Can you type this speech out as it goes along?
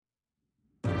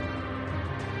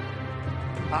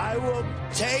I will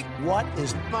take what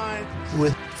is mine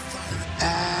with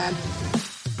and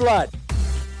blood.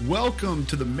 Welcome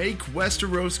to the Make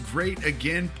Westeros Great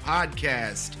Again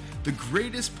podcast, the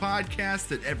greatest podcast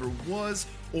that ever was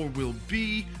or will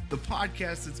be, the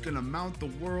podcast that's going to mount the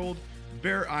world.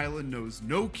 Bear Island knows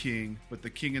no king but the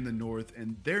king in the north,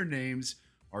 and their names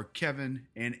are Kevin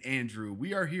and Andrew.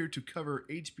 We are here to cover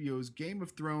HBO's Game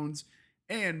of Thrones,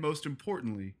 and most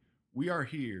importantly, we are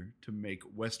here to make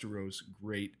Westeros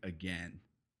great again.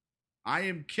 I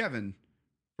am Kevin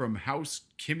from House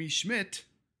Kimmy Schmidt.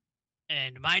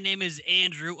 And my name is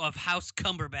Andrew of House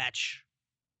Cumberbatch.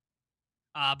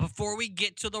 Before we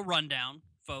get to the rundown,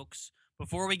 folks,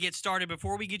 before we get started,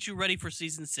 before we get you ready for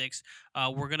season 6,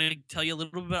 we're going to tell you a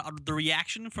little bit about the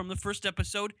reaction from the first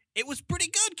episode. It was pretty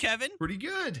good, Kevin. Pretty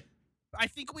good. I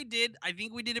think we did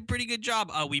a pretty good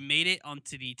job. We made it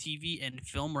onto the TV and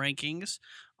film rankings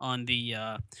on the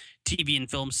TV and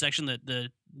film section, the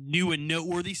new and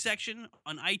noteworthy section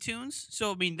on iTunes.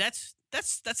 So I mean that's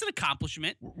an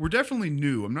accomplishment. We're definitely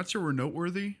new. I'm not sure we're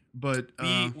noteworthy, but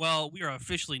we are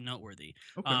officially noteworthy.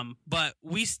 Okay. But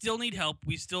we still need help.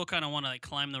 We still kind of want to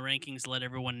climb the rankings, let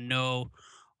everyone know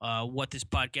what this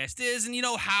podcast is, and you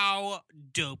know how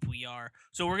dope we are.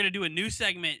 So we're gonna do a new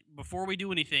segment before we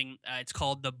do anything. It's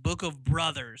called the Book of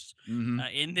Brothers. Mm-hmm.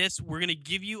 In this, we're gonna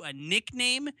give you a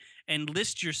nickname and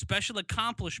list your special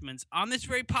accomplishments on this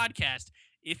very podcast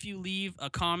if you leave a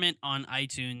comment on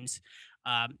iTunes.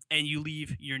 And you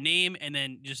leave your name and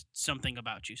then just something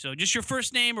about you. So just your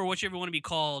first name or whatever you want to be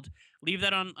called. Leave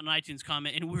that on an iTunes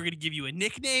comment, and we're going to give you a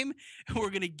nickname, and we're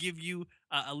going to give you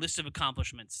a list of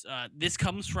accomplishments. This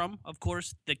comes from, of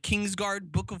course, the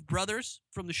Kingsguard Book of Brothers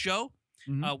from the show.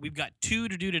 Mm-hmm. We've got 2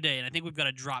 to do today, and I think we've got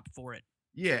a drop for it.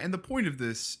 Yeah, and the point of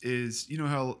this is, you know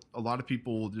how a lot of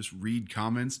people just read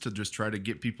comments to just try to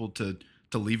get people to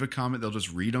leave a comment. They'll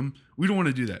just read them. We don't want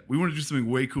to do that. We want to do something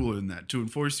way cooler than that, to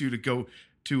enforce you to go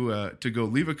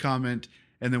leave a comment,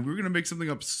 and then we're going to make something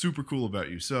up super cool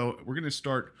about you. So we're going to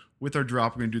start with our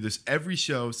drop. We're going to do this every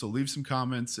show, so leave some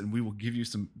comments, and we will give you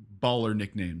some baller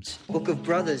nicknames. Book of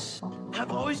Brothers.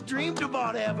 I've always dreamed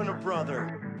about having a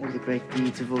brother. All the great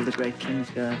deeds of all the great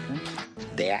Kingsguard.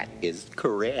 That is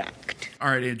correct. All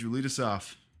right, Andrew, lead us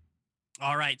off.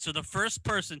 All right, so the first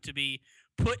person to be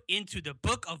put into the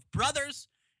Book of Brothers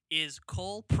is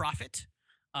Cole Prophet.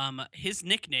 His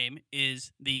nickname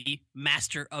is the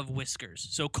Master of Whiskers.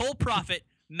 So Cole Prophet,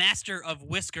 Master of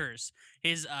Whiskers.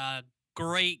 His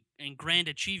great and grand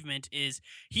achievement is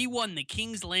he won the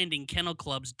King's Landing Kennel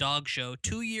Club's dog show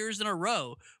 2 years in a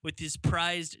row with his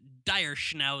prized dire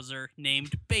schnauzer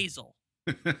named Basil.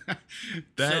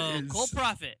 Cole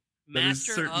Prophet,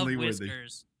 Master of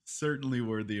Whiskers. Certainly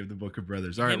worthy of the Book of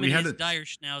Brothers. All right, we had a dire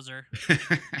schnauzer.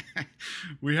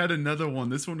 We had another one.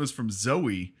 This one was from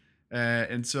Zoe,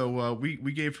 and so we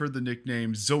gave her the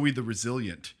nickname Zoe the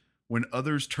Resilient. When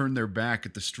others turned their back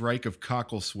at the strike of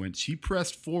Cockleswint, she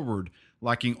pressed forward,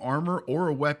 lacking armor or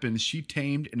a weapon. She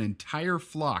tamed an entire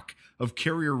flock of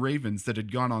carrier ravens that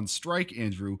had gone on strike.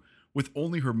 Andrew, with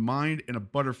only her mind and a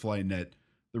butterfly net,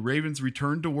 the ravens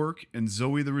returned to work, and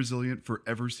Zoe the Resilient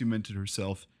forever cemented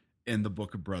herself in the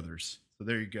Book of Brothers. So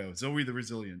there you go. Zoe the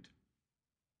Resilient.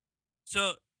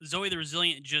 So Zoe the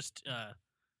Resilient just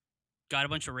got a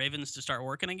bunch of ravens to start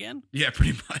working again? Yeah,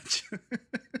 pretty much.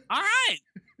 All right.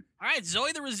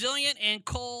 Zoe the Resilient and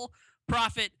Cole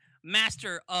Prophet,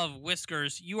 Master of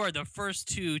Whiskers. You are the first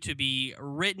 2 to be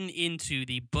written into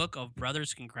the Book of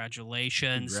Brothers.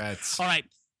 Congratulations. Congrats. All right.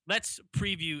 Let's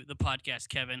preview the podcast,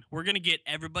 Kevin. We're going to get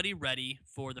everybody ready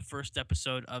for the first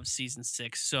episode of season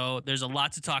 6. So there's a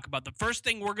lot to talk about. The first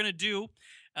thing we're going to do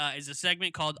is a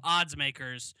segment called Odds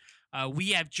Makers. We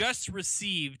have just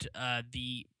received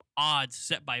the odds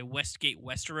set by Westgate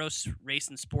Westeros Race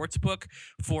and Sportsbook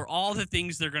for all the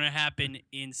things that are going to happen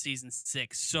in season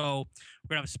 6. So we're going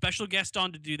to have a special guest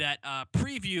on to do that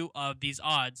preview of these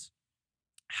odds.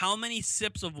 How many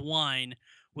sips of wine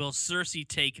will Cersei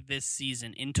take this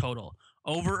season in total?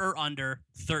 Over or under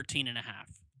 13.5?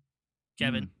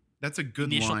 Kevin, that's a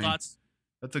good initial line. Thoughts?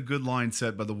 That's a good line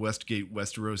set by the Westgate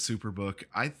Westeros Superbook.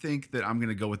 I think that I'm going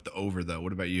to go with the over, though.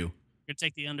 What about you? You're going to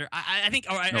take the under? I think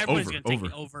everybody's going to take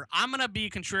the over. I'm going to be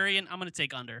contrarian. I'm going to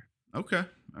take under. Okay.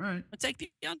 All right. I'll take the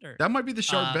under. That might be the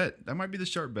sharp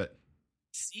bet.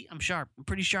 See, I'm sharp. I'm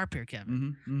pretty sharp here,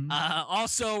 Kevin. Mm-hmm.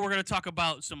 Also, we're going to talk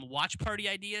about some watch party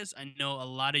ideas. I know a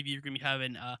lot of you are going to be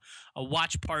having a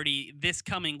watch party this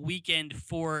coming weekend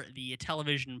for the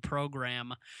television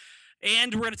program.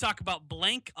 And we're going to talk about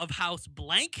Blank of House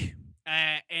Blank,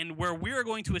 and where we're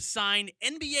going to assign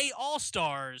NBA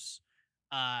All-Stars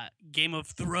Game of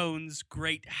Thrones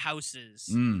great houses.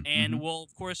 Mm, And mhm. we'll,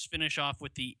 of course, finish off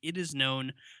with the It Is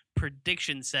Known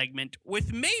prediction segment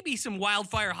with maybe some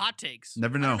wildfire hot takes.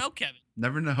 Never I know. don't know, Kevin.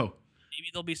 Never know. Maybe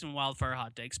there'll be some wildfire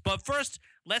hot takes. But first,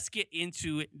 let's get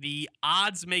into the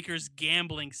odds makers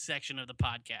gambling section of the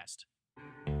podcast.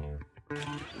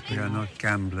 We are not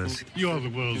gamblers. You're the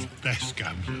world's best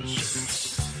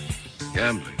gamblers.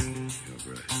 Gambling.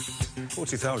 You're right.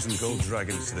 40,000 gold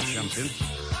dragons to the champion.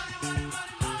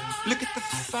 Look at the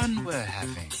fun we're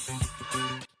having.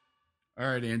 All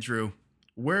right, Andrew.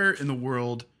 Where in the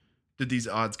world did these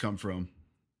odds come from?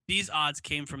 These odds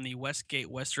came from the Westgate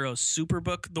Westeros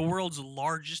Superbook, the world's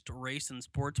largest race and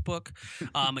sports book.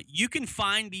 You can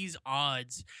find these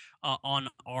odds on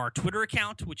our Twitter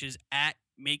account, which is at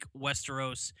Make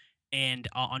Westeros, and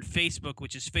on Facebook,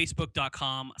 which is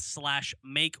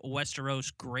facebook.com/Make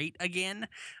Westeros Great Again.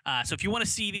 So if you want to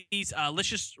see these, let's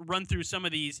just run through some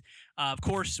of these. Of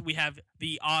course, we have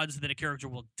the odds that a character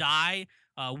will die.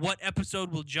 What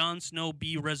episode will Jon Snow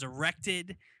be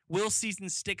resurrected? Will season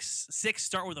six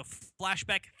start with a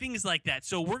flashback? Things like that.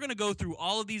 So we're going to go through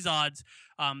all of these odds.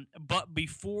 But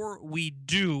before we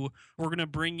do, we're going to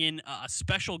bring in a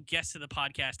special guest to the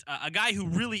podcast, a guy who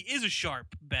really is a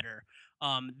sharp bettor.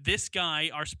 This guy,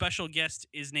 our special guest,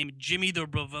 is named Jimmy the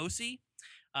Bravosi.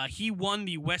 He won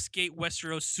the Westgate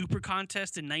Westeros Super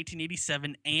Contest in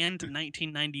 1987 and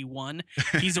 1991.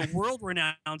 He's a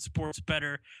world-renowned sports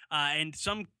bettor, and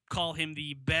some call him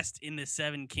the best in the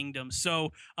Seven Kingdoms.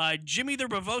 So, Jimmy the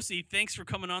Bravosi, thanks for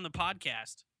coming on the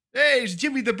podcast. Hey, it's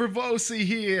Jimmy the Bravosi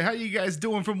here. How you guys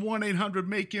doing from 1-800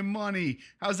 Making Money?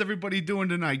 How's everybody doing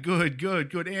tonight? Good.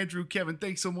 Andrew, Kevin,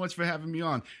 thanks so much for having me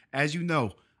on. As you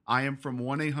know, I am from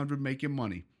 1-800 Making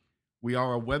Money. We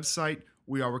are a website.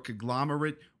 We are a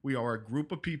conglomerate. We are a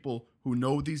group of people who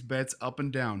know these bets up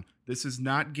and down. This is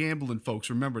not gambling, folks.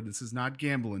 Remember, this is not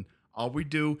gambling. All we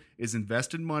do is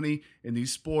invest in money in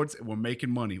these sports, and we're making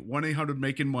money. 1-800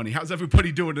 Making Money. How's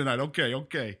everybody doing tonight? Okay.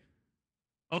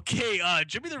 Okay,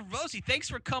 Jimmy the Bravosi, thanks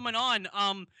for coming on.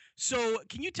 So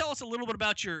can you tell us a little bit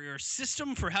about your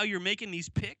system for how you're making these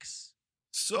picks?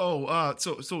 So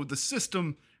the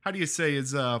system, how do you say,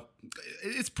 is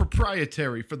it's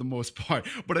proprietary for the most part.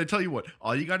 But I tell you what,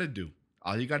 all you got to do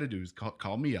is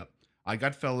call me up. I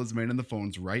got fellas manning the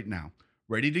phones right now,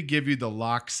 ready to give you the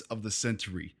locks of the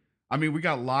century. I mean, we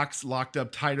got locks locked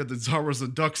up tighter than Zara's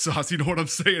and duck sauce. You know what I'm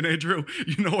saying, Andrew?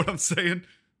 You know what I'm saying?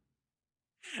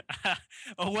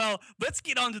 Well, let's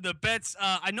get on to the bets.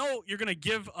 I know you're going to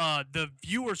give the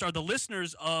viewers or the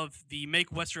listeners of the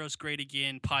Make Westeros Great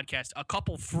Again podcast a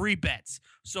couple free bets.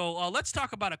 So let's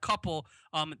talk about a couple.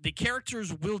 The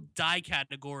characters will die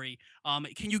category.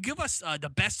 Can you give us the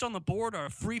best on the board or a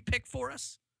free pick for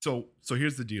us? So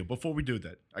here's the deal. Before we do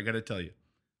that, I got to tell you,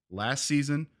 last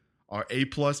season, our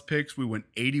A-plus picks, we went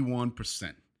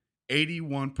 81%.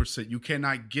 81%. You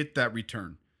cannot get that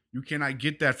return. You cannot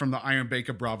get that from the Iron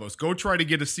Baker Bravos. Go try to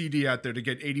get a CD out there to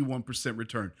get 81%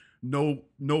 return. No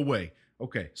way.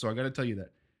 Okay, so I got to tell you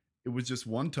that. It was just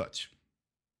one touch.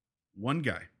 One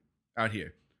guy out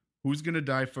here. Who's going to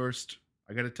die first?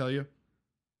 I got to tell you.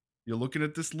 You're looking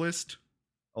at this list.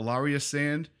 Ilaria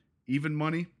Sand, even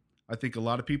money. I think a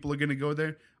lot of people are going to go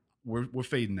there. We're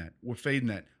fading that. We're fading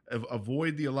that.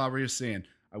 Avoid the Ilaria Sand.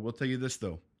 I will tell you this,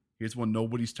 though. Here's one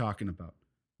nobody's talking about.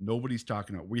 Nobody's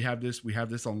talking about. We have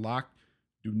this on lock.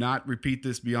 Do not repeat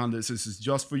this beyond this. This is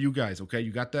just for you guys, okay?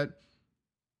 You got that?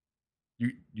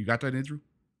 You got that, Andrew?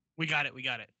 We got it.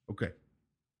 Okay.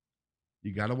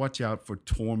 You got to watch out for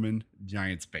Tormund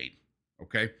Giantsbane,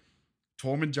 okay?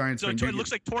 Tormund Giantsbane. So it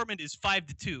looks like Tormund is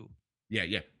 5-2.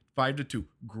 Yeah. 5-2.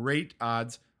 Great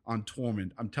odds on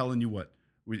Tormund. I'm telling you what.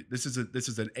 This is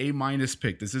an A-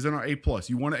 pick. This isn't our A+.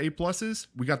 You want an A+?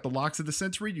 We got the locks of the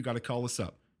century. You got to call us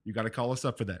up. You got to call us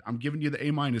up for that. I'm giving you the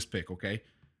A- pick, okay?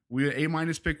 We had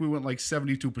A- pick. We went like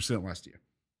 72% last year.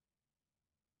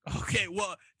 Okay,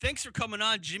 well, thanks for coming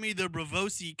on, Jimmy the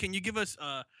Bravosi. Can you give us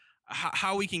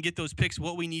how we can get those picks,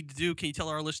 what we need to do? Can you tell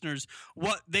our listeners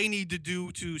what they need to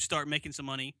do to start making some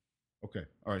money? Okay.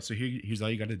 All right, so here's all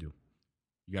you got to do.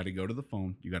 You got to go to the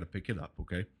phone. You got to pick it up,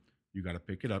 okay? You got to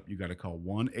pick it up. You got to call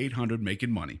 1-800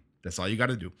 Making Money. That's all you got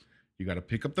to do. You got to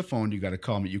pick up the phone. You got to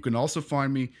call me. You can also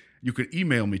find me. You can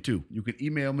email me too. You can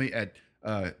email me at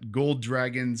Gold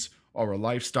Dragons or a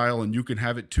Lifestyle, and you can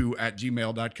have it too at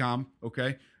gmail.com.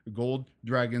 Okay, Gold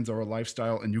Dragons or a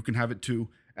Lifestyle, and you can have it too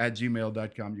at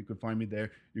gmail.com. You can find me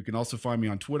there. You can also find me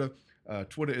on Twitter.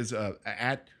 Twitter is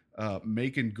at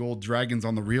Making Gold Dragons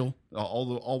on the Reel.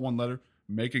 All one letter.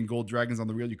 Making Gold Dragons on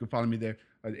the Reel. You can follow me there.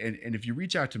 And if you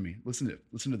reach out to me, listen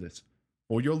to this.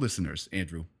 For your listeners,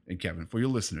 Andrew and Kevin, for your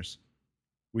listeners,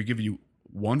 we give you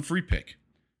one free pick.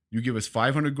 You give us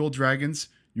 500 gold dragons,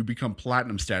 you become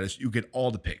platinum status. You get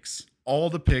all the picks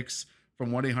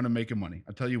from 1-800-MAKING-MONEY.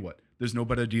 I tell you what, there's no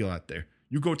better deal out there.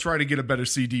 You go try to get a better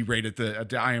CD rate at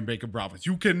the Iron Bacon Bravos.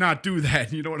 You cannot do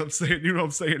that. You know what I'm saying? You know what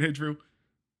I'm saying, Andrew?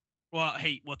 Well,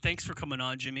 hey, thanks for coming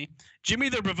on, Jimmy. Jimmy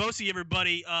the Bravosi,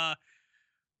 everybody.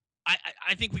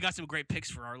 I think we got some great picks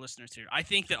for our listeners here. I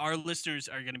think that our listeners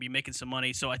are going to be making some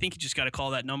money, so I think you just got to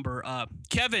call that number.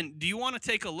 Kevin, do you want to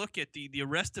take a look at the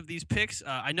rest of these picks?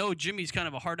 I know Jimmy's kind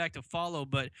of a hard act to follow,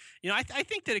 but I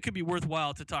think that it could be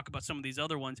worthwhile to talk about some of these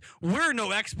other ones. We're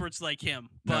no experts like him,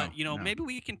 but No. maybe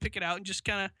we can pick it out and just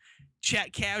kind of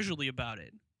chat casually about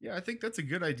it. Yeah, I think that's a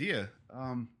good idea.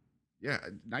 Yeah,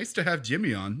 nice to have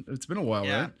Jimmy on. It's been a while,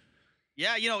 Yeah. right?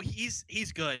 Yeah,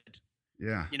 he's good.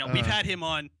 Yeah. We've had him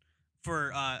on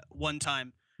for one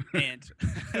time, and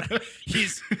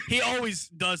he always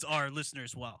does our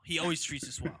listeners well. He always treats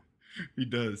us well. He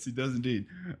does indeed.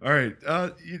 All right.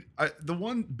 The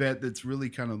one bet that's really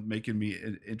kind of making me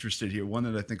interested here, one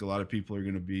that I think a lot of people are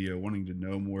going to be wanting to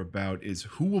know more about, is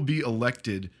who will be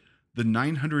elected the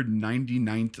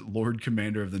 999th Lord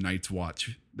Commander of the Night's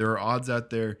Watch. There are odds out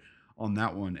there on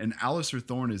that one, and Alistair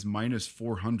Thorne is minus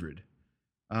 400.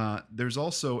 There's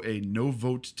also a no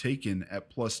vote taken at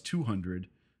plus 200.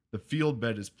 The field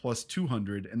bet is plus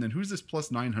 200. And then who's this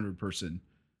plus 900 person?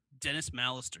 Dennis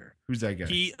Mallister. Who's that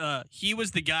guy? He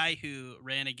was the guy who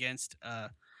ran against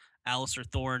Alistair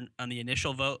Thorne on the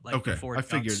initial vote. Okay, before I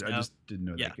figured. I just didn't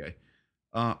know Yeah. that guy.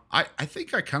 I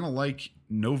think I kind of like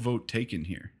no vote taken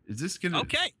here. Is this gonna?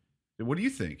 Okay. What do you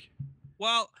think?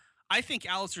 Well, I think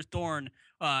Alistair Thorne,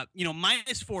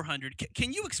 minus 400.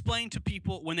 Can you explain to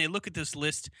people when they look at this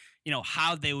list,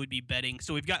 how they would be betting?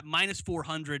 So we've got minus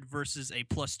 400 versus a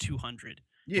plus 200.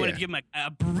 Yeah. You want to give them a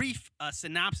brief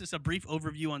synopsis, a brief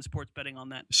overview on sports betting on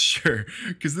that? Sure,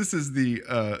 because this is the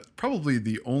probably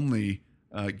the only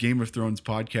Game of Thrones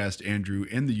podcast, Andrew,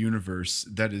 in the universe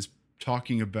that is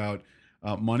talking about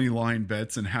money line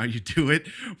bets and how you do it.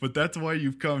 But that's why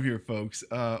you've come here, folks.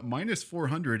 Minus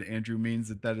 400, Andrew, means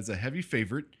that is a heavy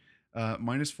favorite.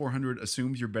 Minus 400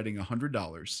 assumes you're betting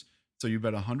 $100. So you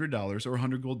bet $100 or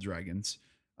 100 gold dragons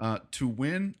to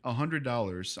win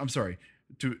 $100. I'm sorry,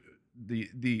 to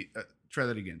try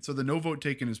that again. So the no vote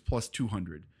taken is plus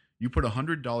 200. You put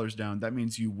 $100 down. That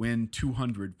means you win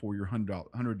 200 for your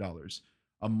 $100.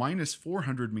 A minus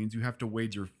 400 means you have to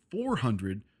wager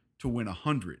 400 to win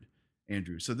 100.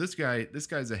 Andrew. So this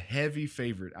guy's a heavy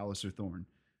favorite, Alistair Thorne,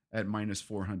 at minus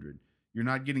 400. You're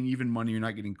not getting even money. You're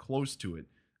not getting close to it.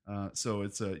 So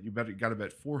it's you got to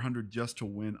bet 400 just to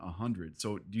win 100.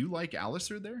 So do you like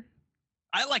Alistair there?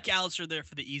 I like Alistair there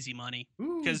for the easy money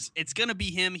because it's gonna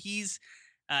be him. He's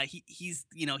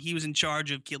he was in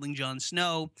charge of killing Jon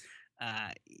Snow.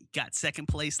 Got second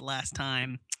place last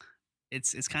time.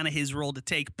 It's kind of his role to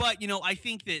take. But I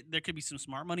think that there could be some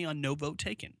smart money on no vote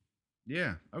taken.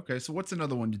 Yeah. Okay. So what's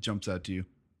another one that jumps out to you?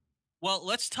 Well,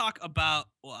 let's talk about,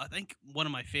 I think one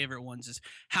of my favorite ones is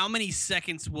how many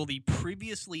seconds will the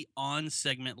previously on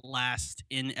segment last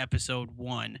in episode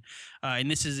 1?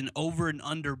 And this is an over and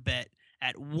under bet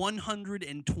at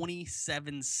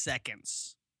 127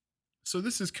 seconds. So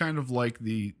this is kind of like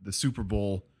the Super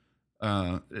Bowl.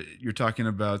 You're talking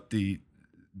about the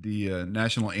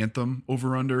national anthem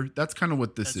over under. That's kind of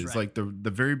what this is. Right. Like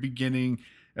the very beginning,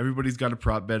 everybody's got a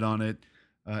prop bet on it.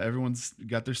 Everyone's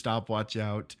got their stopwatch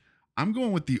out. I'm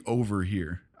going with the over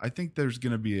here. I think there's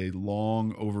going to be a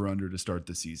long over under to start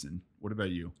the season. What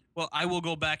about you? Well, I will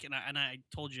go back and I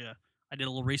told you I did a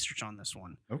little research on this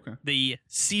one. Okay. The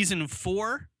season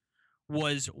 4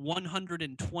 was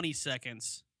 120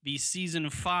 seconds. The season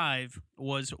 5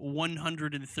 was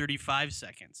 135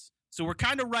 seconds. So we're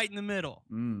kind of right in the middle.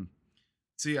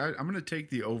 See, I'm going to take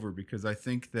the over because I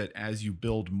think that as you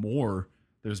build more,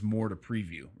 there's more to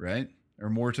preview, right? Or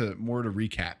more to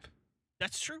recap.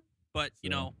 That's true. But,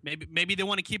 maybe they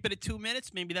want to keep it at 2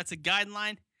 minutes. Maybe that's a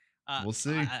guideline. We'll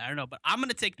see. I don't know, but I'm going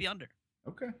to take the under.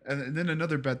 Okay. And then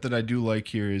another bet that I do like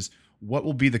here is what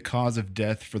will be the cause of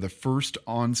death for the first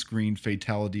on-screen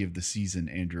fatality of the season,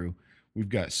 Andrew? We've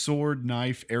got sword,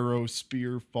 knife, arrow,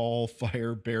 spear, fall,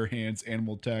 fire, bare hands,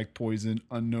 animal attack, poison,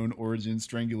 unknown origin,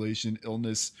 strangulation,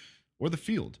 illness, or the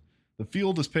field. The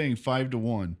field is paying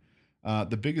 5-1.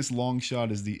 The biggest long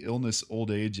shot is the illness,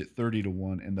 old age at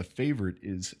 30-1. And the favorite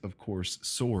is, of course,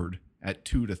 sword at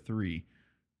 2-3.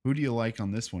 Who do you like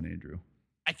on this one, Andrew?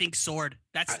 I think sword.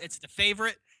 It's the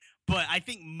favorite. But I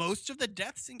think most of the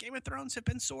deaths in Game of Thrones have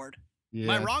been sword. Yeah.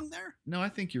 Am I wrong there? No, I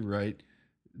think you're right.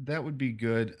 That would be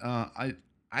good. I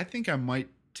think I might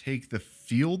take the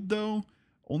field, though,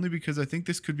 only because I think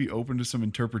this could be open to some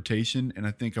interpretation, and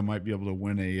I think I might be able to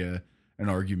win an an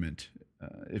argument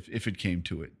if it came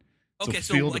to it. Okay,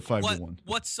 so field like, at 5-1.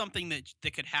 what's something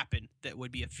that could happen that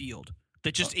would be a field?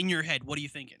 That just in your head, what are you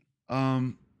thinking?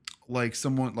 Like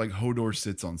someone like Hodor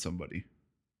sits on somebody,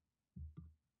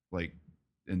 like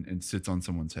and sits on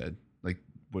someone's head. Like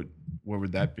what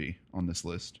would that be on this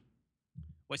list?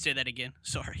 Wait, say that again.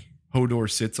 Sorry. Hodor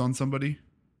sits on somebody?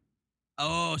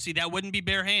 Oh, see, that wouldn't be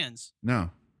bare hands.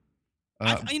 No.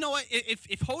 You know what?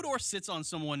 If Hodor sits on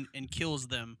someone and kills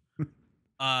them,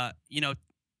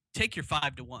 take your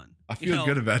 5-1. I feel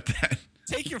good about that.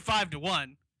 Take your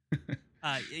 5-1.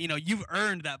 You've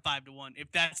earned that 5-1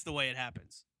 if that's the way it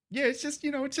happens. Yeah, it's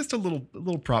just a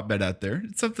little prop bet out there.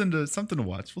 It's something to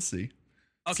watch. We'll see.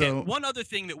 Okay, So, one other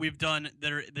thing that we've done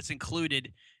that's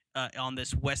included on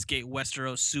this Westgate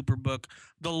Westeros Superbook,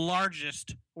 the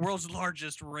world's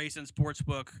largest race and sports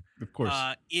book, of course,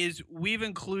 is we've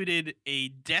included a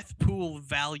death pool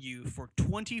value for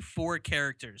 24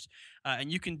 characters, and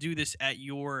you can do this at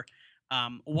your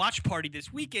watch party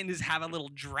this weekend. Is have a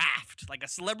little draft, like a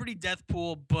celebrity death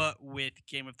pool, but with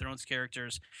Game of Thrones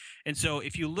characters. And so,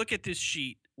 if you look at this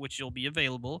sheet, which will be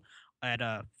available at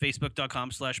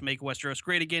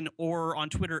facebook.com/MakeWesteros or on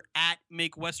Twitter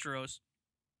 @MakeWesteros,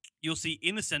 you'll see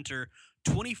in the center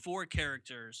 24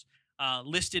 characters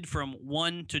listed from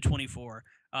 1 to 24,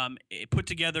 put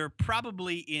together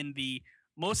probably in the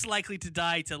most likely to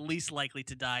die to least likely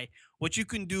to die. What you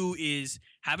can do is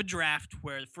have a draft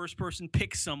where the first person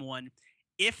picks someone.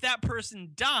 If that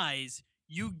person dies,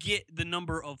 you get the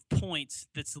number of points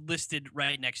that's listed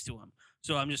right next to him.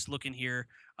 So I'm just looking here.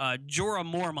 Jorah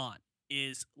Mormont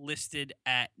is listed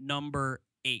at number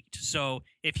 8. So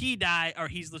if he dies, or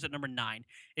he's listed at number 9.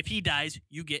 If he dies,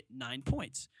 you get 9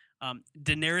 points.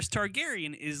 Daenerys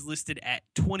Targaryen is listed at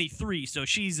 23, so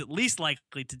she's at least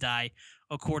likely to die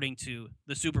according to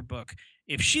the Superbook.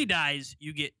 If she dies,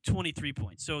 you get 23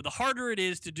 points. So the harder it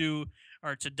is to do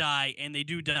or to die, and they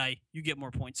do die, you get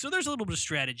more points. So there's a little bit of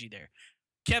strategy there.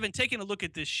 Kevin, taking a look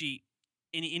at this sheet,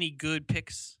 any good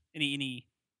picks? Any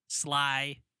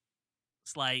sly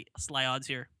odds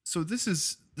here? So this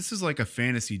is like a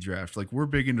fantasy draft. Like, we're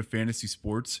big into fantasy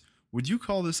sports. Would you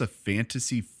call this a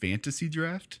fantasy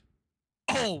draft?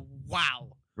 Oh,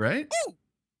 wow. Right? Ooh,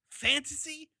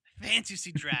 fantasy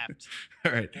draft.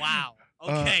 All right. Wow.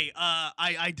 Okay.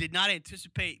 I did not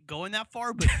anticipate going that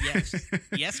far, but yes.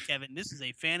 Yes, Kevin, this is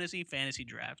a fantasy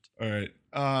draft. All right.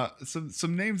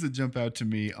 Some names that jump out to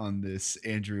me on this,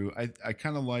 Andrew. I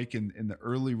kind of like in the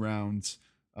early rounds,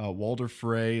 Walder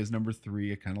Frey is number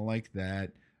 3. I kind of like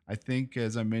that. I think,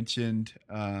 as I mentioned,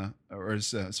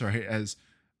 as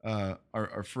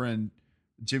our friend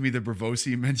Jimmy the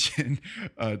Bravosi mentioned,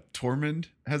 Tormund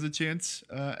has a chance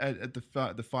at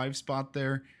the 5 spot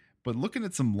there. But looking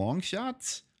at some long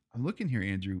shots, I'm looking here,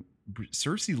 Andrew.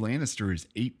 Cersei Lannister is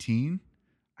 18.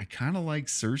 I kind of like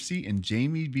Cersei, and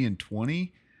Jaime being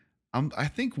 20. I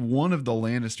think one of the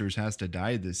Lannisters has to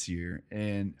die this year,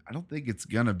 and I don't think it's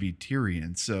gonna be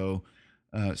Tyrion. So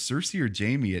Cersei or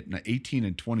Jaime at 18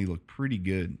 and 20 look pretty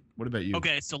good. What about you?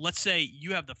 Okay, so let's say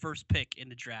you have the first pick in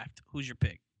the draft. Who's your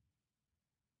pick?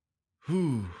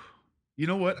 You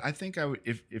know what? I think I would,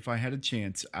 if I had a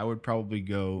chance, I would probably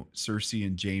go Cersei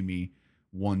and Jaime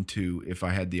 1-2 if I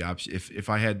had the option. If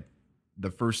I had the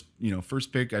first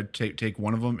pick, I'd take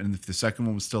one of them, and if the second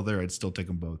one was still there, I'd still take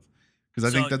them both.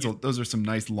 Because I think those are some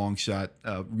nice long shot,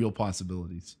 real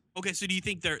possibilities. Okay, so do you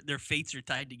think their fates are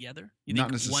tied together? You Not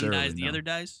think necessarily. one dies, the other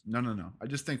dies? No. I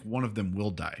just think one of them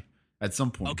will die at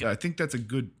some point. Okay. I think that's a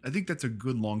good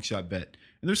long shot bet.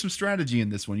 And there's some strategy in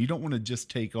this one. You don't want to just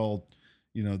take all,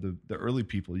 the early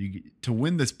people. To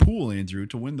win this pool, Andrew,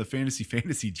 to win the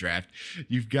fantasy draft,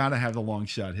 you've got to have the long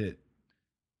shot hit.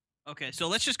 Okay, so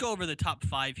let's just go over the top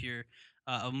 5 here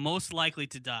of most likely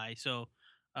to die. So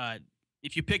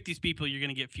if you pick these people, you're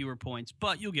going to get fewer points,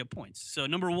 but you'll get points. So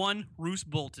number 1, Roose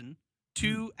Bolton.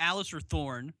 2, Alistair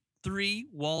Thorne. 3,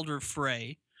 Walder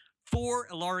Frey. 4,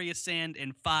 Elaria Sand.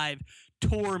 And 5,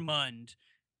 Tormund.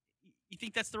 You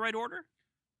think that's the right order?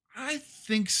 I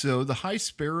think so. The High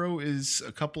Sparrow is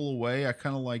a couple away. I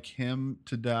kind of like him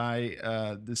to die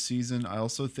this season. I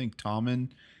also think Tommen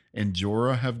and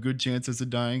Jorah have good chances of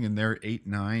dying, and they're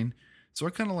 8-9. So I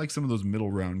kind of like some of those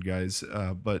middle round guys.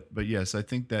 But yes, I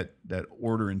think that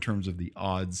order in terms of the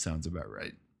odds sounds about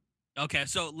right. Okay,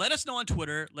 so let us know on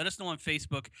Twitter, let us know on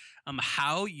Facebook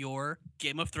how your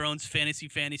Game of Thrones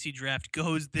fantasy draft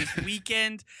goes this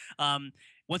weekend.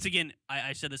 Once again,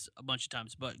 I said this a bunch of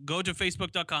times, but go to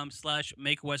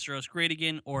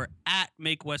facebook.com/MakeWesteros or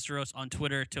 @MakeWesteros on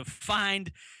Twitter to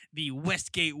find the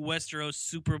Westgate Westeros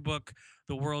Superbook,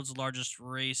 the world's largest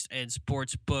race and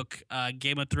sports book,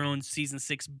 Game of Thrones Season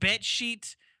 6 bet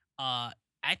sheet.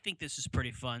 I think this is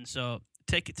pretty fun. So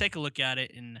take a look at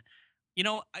it, and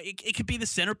it could be the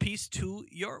centerpiece to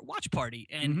your watch party,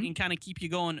 and kind of keep you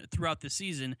going throughout the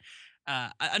season.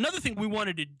 Another thing we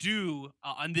wanted to do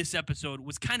on this episode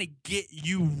was kind of get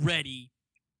you ready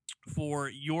for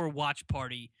your watch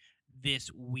party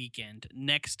this weekend,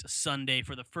 next Sunday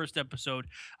for the first episode.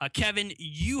 Kevin,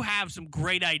 you have some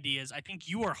great ideas. I think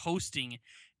you are hosting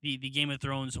the Game of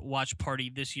Thrones watch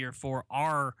party this year for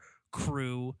our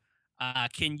crew.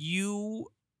 Can you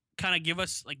kind of give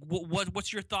us like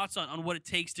what's your thoughts on what it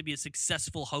takes to be a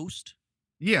successful host?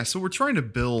 Yeah, so we're trying to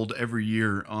build every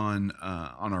year on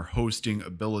our hosting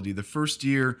ability. The first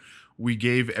year, we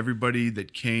gave everybody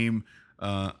that came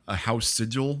a house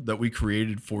sigil that we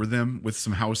created for them with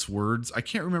some house words. I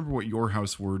can't remember what your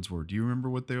house words were. Do you remember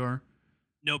what they are?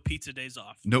 No pizza days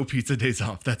off. No pizza days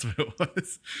off. That's what it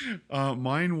was.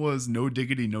 Mine was no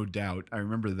diggity, no doubt. I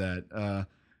remember that.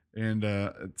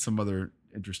 And some other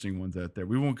interesting ones out there.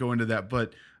 We won't go into that,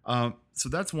 but so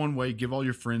that's one way. Give all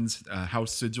your friends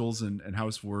house sigils and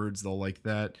house words. They'll like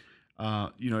that.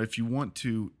 If you want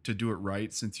to do it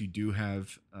right, since you do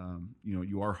have,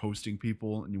 you are hosting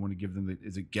people and you want to give them,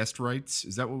 is it guest rights?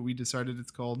 Is that what we decided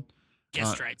it's called?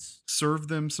 Guest rights. Serve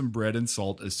them some bread and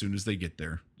salt as soon as they get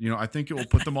there. I think it will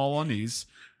put them all on ease.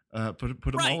 Put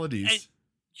them all at ease.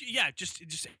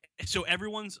 Just so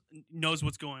everyone knows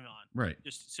what's going on. Right.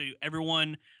 Just so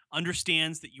everyone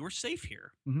understands that you're safe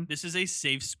here. Mm-hmm. This is a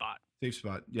safe spot. Safe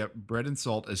spot. Yep. Bread and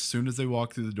salt as soon as they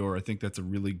walk through the door. I think that's a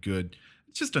really good.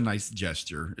 It's just a nice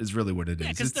gesture is really what it is.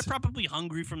 Yeah, because they're probably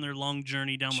hungry from their long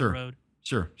journey down the road.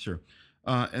 Sure.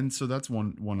 And so that's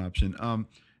one option.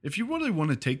 If you really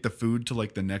want to take the food to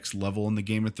like the next level in the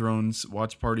Game of Thrones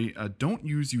watch party, don't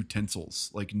use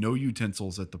utensils. Like no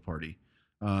utensils at the party.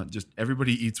 Just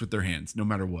everybody eats with their hands, no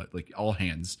matter what. Like all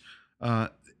hands.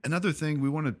 Another thing, we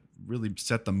want to really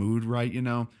set the mood right.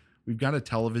 We've got a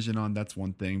television on. That's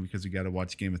one thing because we got to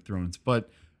watch Game of Thrones. But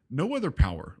no other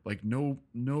power. Like no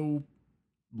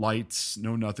lights,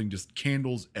 no nothing, just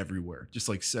candles everywhere. Just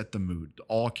like set the mood.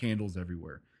 All candles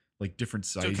everywhere, like different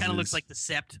sizes. So it kind of looks like the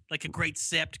Sept, like a great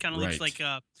Sept. Kind of looks like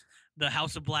the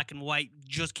House of Black and White,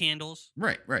 just candles.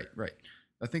 Right.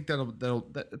 I think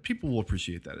that people will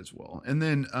appreciate that as well. And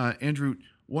then Andrew,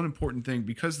 one important thing,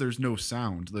 because there's no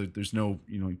sound, there's no,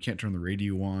 you can't turn the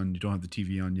radio on, you don't have the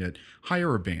TV on yet.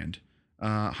 Hire a band.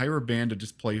 Hire a band to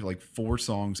just play like 4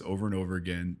 songs over and over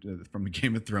again from the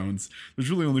Game of Thrones.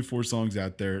 There's really only 4 songs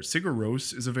out there. Sigur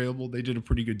Rós is available. They did a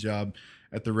pretty good job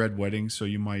at the Red Wedding, so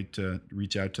you might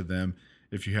reach out to them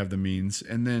if you have the means.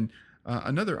 And then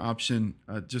another option,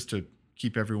 just to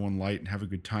keep everyone light and have a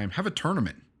good time, have a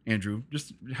tournament, Andrew.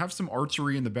 Just have some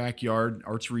archery in the backyard,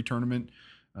 archery tournament.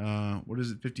 What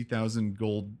is it, 50,000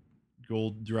 gold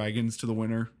dragons to the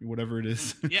winner, whatever it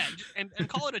is. Yeah, and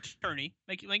call it a tourney.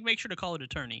 Make sure to call it a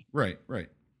tourney. Right.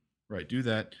 Do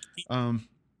that. And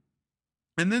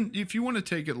then if you want to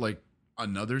take it like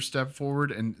another step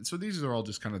forward, and so these are all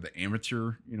just kind of the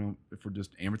amateur, if we're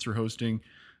just amateur hosting.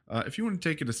 If you want to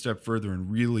take it a step further and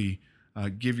really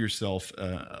give yourself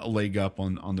a leg up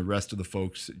on the rest of the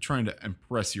folks trying to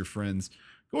impress your friends,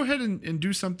 go ahead and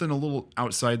do something a little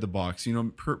outside the box.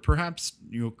 Perhaps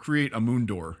create a moon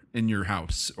door in your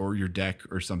house or your deck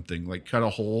or something. Like cut a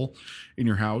hole in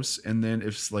your house, and then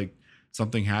if like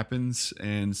something happens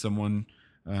and someone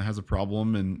has a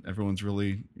problem and everyone's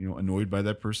really annoyed by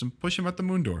that person, push them at the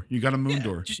moon door. You got a moon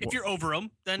door. Just if you're over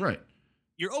them, then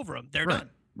you're over them. They're done.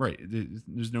 Right.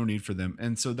 There's no need for them.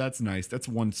 And so that's nice. That's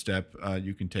one step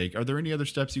you can take. Are there any other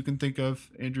steps you can think of,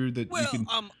 Andrew, that you can...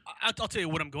 I'll tell you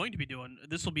what I'm going to be doing.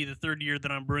 This will be the 3rd year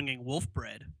that I'm bringing wolf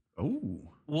bread.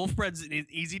 Oh. Wolf bread's an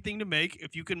easy thing to make.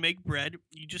 If you can make bread,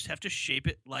 you just have to shape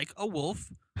it like a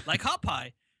wolf, like hot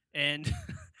pie. And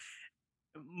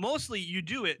mostly you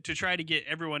do it to try to get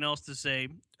everyone else to say,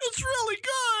 it's really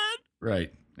good.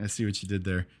 Right. I see what you did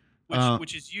there.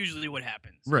 Which is usually what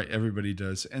happens. Right. Everybody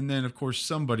does. And then, of course,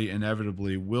 somebody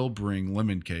inevitably will bring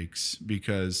lemon cakes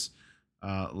because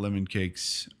lemon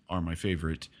cakes are my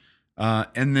favorite.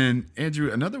 And then, Andrew,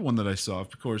 another one that I saw,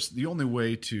 of course, the only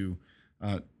way to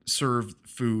serve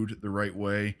food the right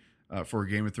way for a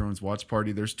Game of Thrones watch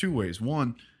party, there's 2 ways.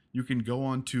 One, you can go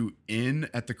on to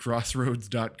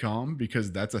inatthecrossroads.com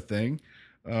because that's a thing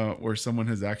where someone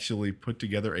has actually put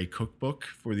together a cookbook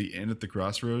for the Inn at the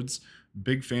Crossroads.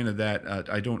 Big fan of that.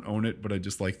 I don't own it, but I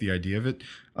just like the idea of it.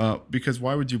 Because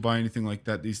why would you buy anything like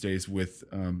that these days with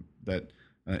that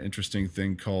interesting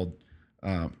thing called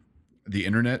the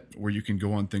internet, where you can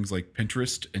go on things like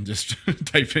Pinterest and just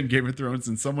type in Game of Thrones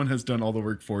and someone has done all the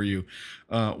work for you.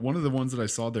 One of the ones that I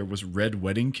saw there was red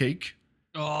wedding cake.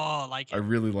 Oh, I like it. I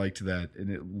really liked that, and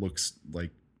it looks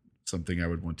like something I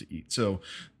would want to eat. So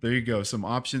there you go. Some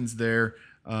options there.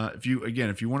 If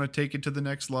you want to take it to the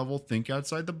next level, think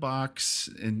outside the box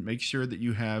and make sure that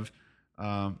you have,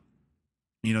 that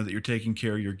you're taking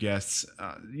care of your guests.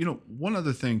 One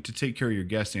other thing to take care of your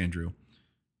guests, Andrew,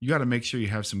 you got to make sure you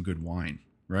have some good wine,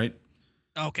 right?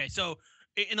 Okay. So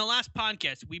in the last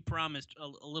podcast, we promised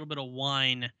a little bit of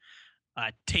wine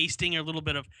tasting, or a little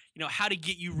bit of, how to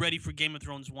get you ready for Game of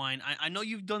Thrones wine. I know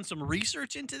you've done some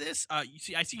research into this. I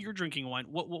see you're drinking wine.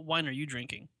 What wine are you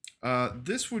drinking?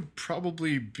 This would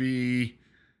probably be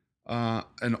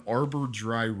an Arbor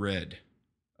Dry Red,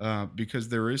 because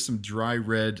there is some dry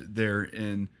red there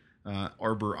in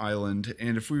Arbor Island.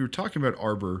 And if we were talking about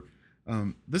Arbor,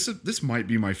 this might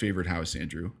be my favorite house,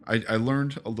 Andrew. I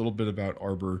learned a little bit about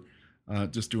Arbor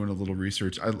just doing a little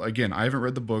research. I haven't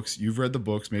read the books. You've read the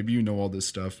books. Maybe you know all this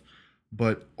stuff.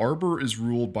 But Arbor is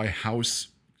ruled by House,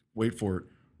 wait for it,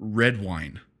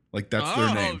 Redwine. Like that's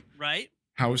their name. Right.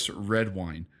 House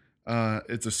Redwine.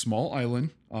 It's a small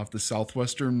island off the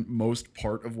southwesternmost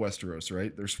part of Westeros,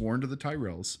 right? They're sworn to the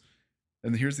Tyrells.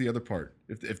 And here's the other part.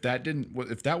 If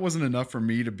that wasn't enough for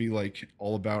me to be like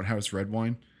all about House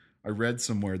Redwine, I read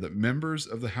somewhere that members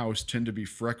of the house tend to be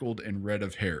freckled and red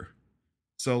of hair.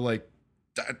 So like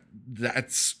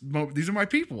these are my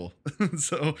people.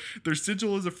 So their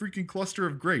sigil is a freaking cluster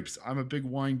of grapes. I'm a big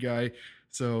wine guy.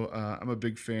 So I'm a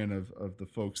big fan of the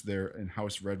folks there in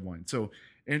House Redwine. So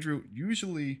Andrew,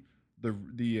 usually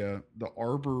the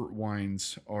Arbor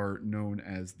wines are known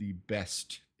as the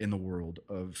best in the world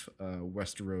of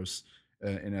Westeros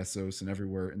and Essos and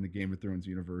everywhere in the Game of Thrones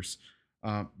universe.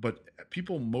 But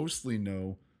people mostly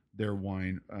know their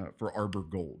wine for Arbor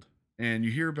Gold. And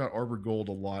you hear about Arbor Gold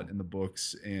a lot in the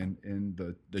books and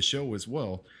in the show as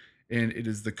well. And it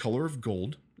is the color of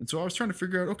gold. And so I was trying to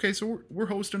figure out, okay, so we're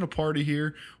hosting a party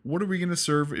here. What are we going to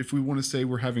serve if we want to say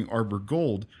we're having Arbor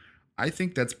Gold? I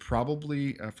think that's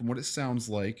probably, from what it sounds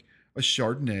like, a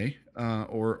Chardonnay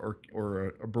or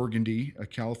a Burgundy, a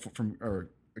California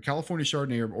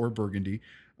Chardonnay or Burgundy.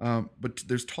 But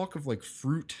there's talk of like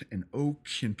fruit and oak,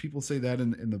 and people say that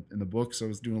in the book. So I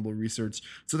was doing a little research.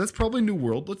 So that's probably New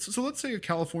World. Let's say a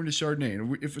California Chardonnay.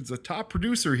 And if it's a top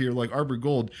producer here like Arbor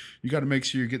Gold, you got to make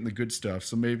sure you're getting the good stuff.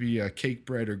 So maybe Cake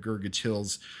Bread or Gurgage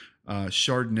Hills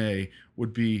Chardonnay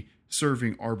would be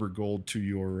serving Arbor Gold to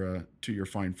your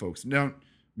fine folks. Now,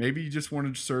 maybe you just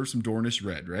wanted to serve some Dornish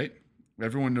Red, right?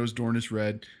 Everyone knows Dornish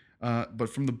Red. But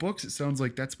from the books, it sounds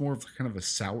like that's more of kind of a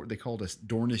sour. They call it a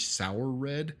Dornish sour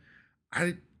red.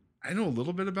 I know a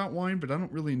little bit about wine, but I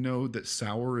don't really know that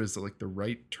sour is like the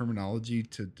right terminology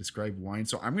to describe wine.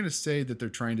 So I'm going to say that they're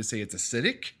trying to say it's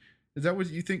acidic. Is that what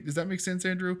you think? Does that make sense,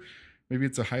 Andrew? Maybe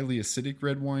it's a highly acidic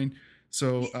red wine.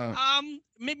 So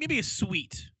maybe a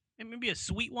sweet. Maybe a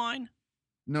sweet wine.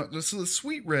 No, so the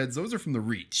sweet reds, those are from the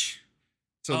Reach.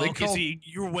 So so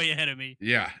you're way ahead of me.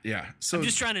 Yeah. So I'm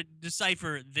just trying to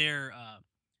decipher their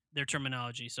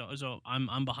terminology. So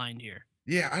I'm behind here.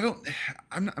 Yeah,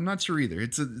 I'm not sure either.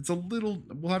 It's a little.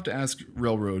 We'll have to ask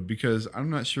Railroad because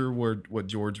I'm not sure what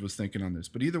George was thinking on this.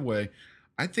 But either way,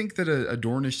 I think that a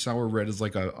Dornish sour red is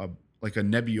like a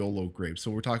Nebbiolo grape. So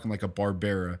we're talking like a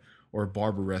Barbera or a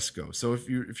Barbaresco. So if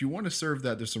you want to serve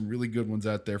that, there's some really good ones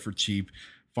out there for cheap.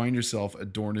 Find yourself a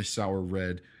Dornish sour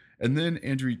red. And then,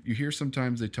 Andrew, you hear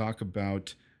sometimes they talk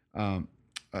about a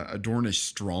Dornish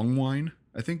strong wine.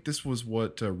 I think this was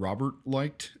what Robert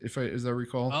liked, as I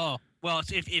recall. Oh, well,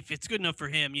 if it's good enough for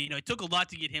him, it took a lot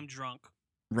to get him drunk.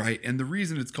 Right, and the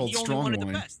reason it's called strong wine.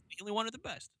 He only wanted the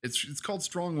best. It's called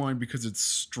strong wine because it's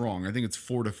strong. I think it's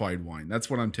fortified wine.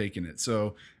 That's what I'm taking it.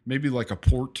 So maybe like a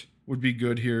port would be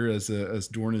good here as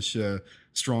Dornish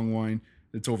strong wine.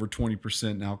 It's over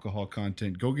 20% in alcohol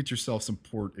content. Go get yourself some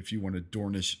port if you want a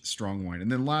Dornish strong wine. And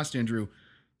then last, Andrew,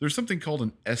 there's something called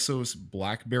an Essos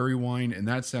blackberry wine, and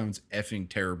that sounds effing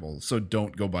terrible. So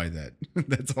don't go buy that.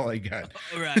 That's all I got.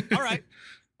 All right.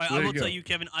 I will tell you,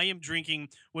 Kevin, I am drinking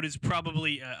what is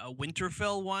probably a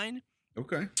Winterfell wine.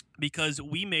 Okay. Because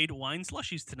we made wine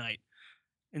slushies tonight.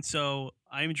 And so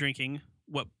I'm drinking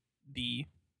what the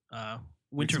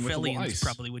Winterfellians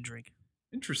probably would drink.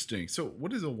 Interesting. So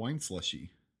what is a wine slushy?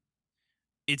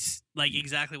 It's like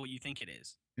exactly what you think it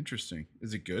is. Interesting.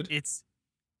 Is it good? It's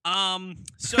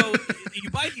so you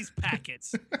buy these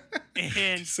packets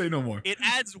and say no more. It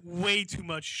adds way too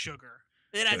much sugar.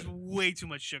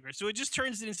 So it just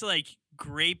turns it into like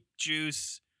grape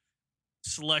juice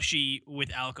slushy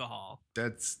with alcohol.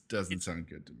 That doesn't sound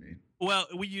good to me. Well,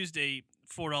 we used a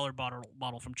 $4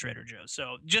 bottle from Trader Joe's.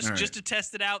 So just to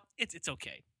test it out, it's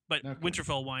okay. But okay.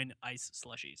 Winterfell wine ice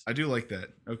slushies. I do like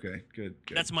that. Okay, good.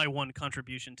 That's my one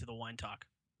contribution to the wine talk.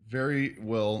 Very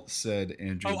well said,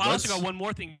 Andrew. Oh, I also got one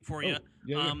more thing for you.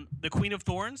 Yeah. The Queen of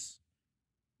Thorns,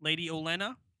 Lady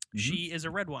Olenna, she is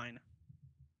a red wine.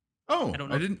 Oh,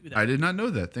 I did not know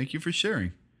that. Thank you for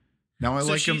sharing. Now I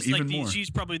like him even more. She's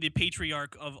probably the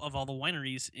patriarch of all the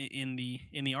wineries in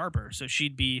the Arbor. So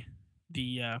she'd be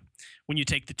the when you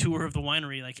take the tour of the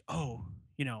winery, like, oh,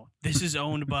 this is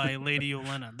owned by Lady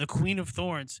Olenna, the Queen of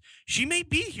Thorns. She may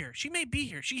be here. She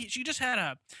just had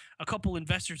a couple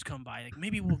investors come by. Like,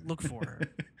 maybe we'll look for her.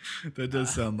 That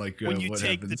does sound like when you what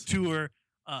take happens. the tour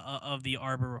of the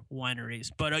Arbor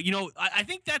wineries. But I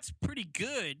think that's pretty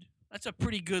good. That's a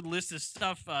pretty good list of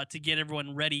stuff to get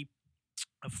everyone ready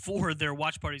for their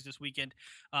watch parties this weekend.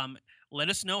 Let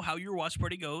us know how your watch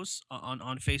party goes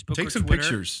on Facebook. Take or some Twitter.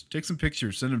 pictures. Take some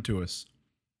pictures. Send them to us.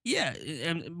 Yeah,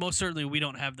 and most certainly we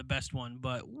don't have the best one,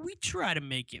 but we try to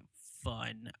make it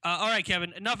fun. All right,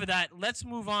 Kevin, enough of that. Let's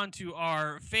move on to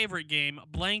our favorite game,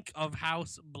 Blank of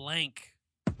House Blank.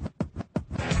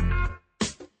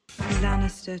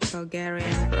 Lannister,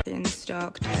 Targaryen, Baratheon,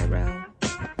 Stark, Tyrell.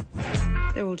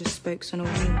 They're all just spokes on a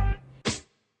wheel.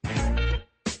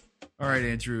 All right,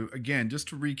 Andrew. Again, just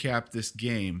to recap this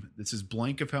game, this is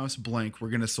Blank of House Blank. We're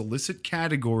going to solicit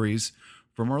categories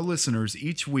from our listeners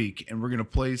each week, and we're going to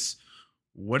place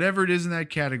whatever it is in that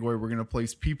category. We're going to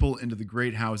place people into the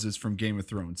great houses from Game of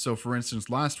Thrones. So, for instance,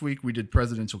 last week we did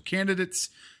presidential candidates.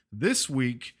 This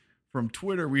week, from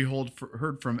Twitter, we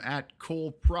heard from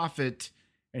 @ColeProfit,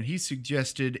 and he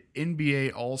suggested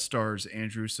NBA All-Stars,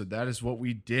 Andrew. So that is what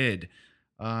we did.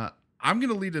 I'm going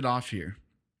to lead it off here,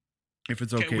 if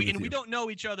it's okay with you. We don't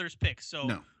know each other's picks, so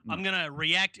No. I'm going to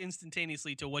react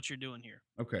instantaneously to what you're doing here.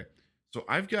 Okay. So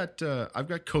I've got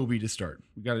Kobe to start.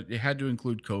 It had to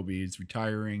include Kobe. He's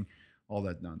retiring, all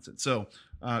that nonsense. So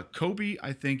Kobe,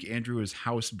 I think, Andrew, is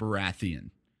House Baratheon.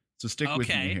 So stick with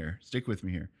me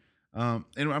here. And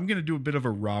I'm going to do a bit of a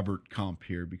Robert comp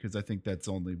here because I think that's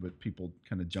only what people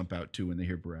kind of jump out to when they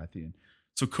hear Baratheon.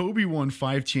 So Kobe won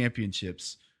 5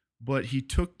 championships, but he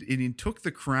took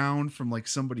the crown from like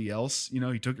somebody else.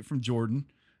 He took it from Jordan,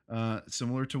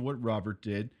 similar to what Robert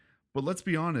did. But let's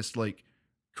be honest, like,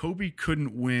 Kobe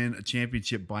couldn't win a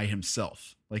championship by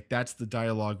himself. Like, that's the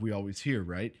dialogue we always hear,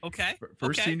 right? Okay.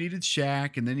 First he needed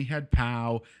Shaq, and then he had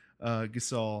Pau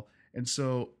Gasol. And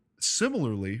so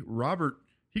similarly, Robert,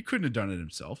 he couldn't have done it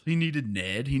himself. He needed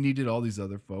Ned. He needed all these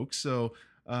other folks. So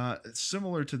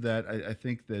similar to that, I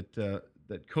think that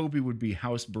Kobe would be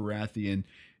House Baratheon.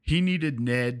 He needed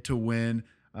Ned to win.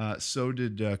 So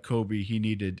did Kobe. He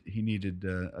needed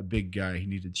a big guy. He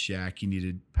needed Shaq. He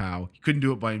needed Pau. He couldn't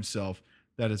do it by himself.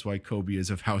 That is why Kobe is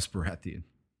of House Baratheon.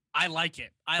 I like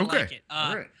it. Okay. Like it.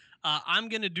 All right. I'm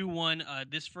going to do one.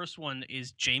 This first one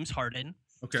is James Harden.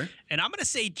 Okay. And I'm going to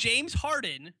say James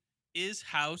Harden is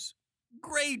House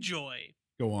Greyjoy.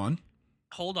 Go on.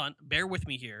 Hold on. Bear with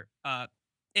me here. And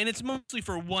it's mostly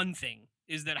for one thing,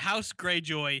 is that House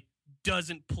Greyjoy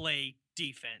doesn't play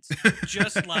defense.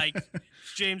 Just like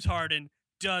James Harden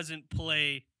doesn't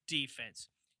play defense.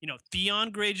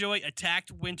 Theon Greyjoy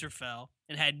attacked Winterfell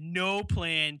and had no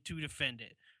plan to defend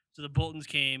it. So the Boltons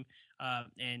came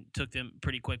and took them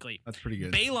pretty quickly. That's pretty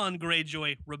good. Balon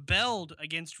Greyjoy rebelled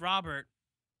against Robert.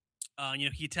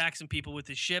 He attacked some people with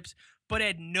his ships, but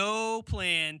had no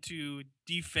plan to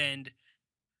defend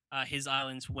his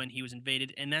islands when he was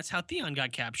invaded, and that's how Theon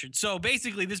got captured. So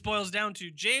basically, this boils down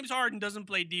to James Harden doesn't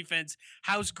play defense.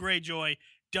 House Greyjoy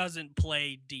doesn't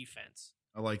play defense.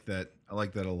 I like that. I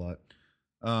like that a lot.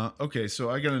 Okay, so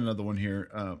I got another one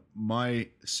here. My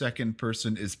second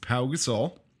person is Pau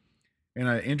Gasol, and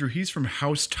Andrew, he's from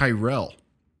House Tyrell.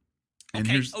 And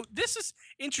okay, this is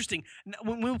interesting.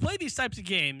 When we play these types of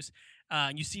games,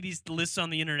 you see these lists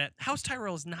on the internet. House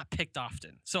Tyrell is not picked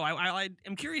often, so I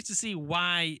am curious to see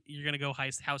why you're going to go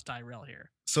House Tyrell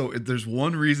here. So there's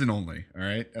one reason only. All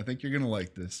right, I think you're going to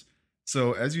like this.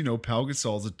 So as you know, Pau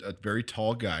Gasol is a very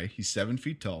tall guy. He's 7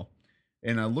 feet tall.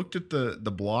 And I looked at the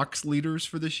blocks leaders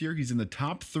for this year. He's in the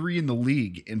top 3 in the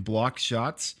league in block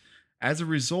shots. As a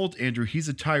result, Andrew, he's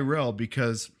a Tyrell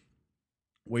because,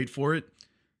 wait for it,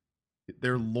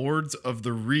 they're Lords of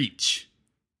the Reach.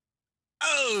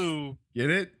 Oh!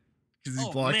 Get it? Because he's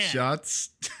block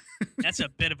shots. That's a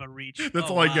bit of a reach. That's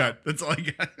all I got. That's all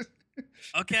I got.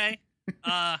 Okay.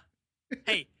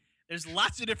 Hey, there's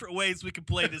lots of different ways we can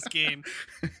play this game.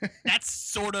 That's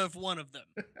sort of one of them.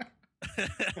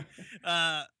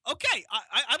 Okay,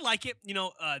 I like it.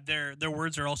 Their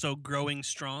words are also growing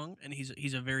strong, and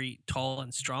he's a very tall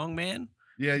and strong man.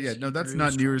 Yeah. No, that's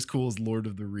not near as cool as Lord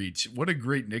of the Reach. What a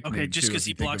great nickname. Okay, just because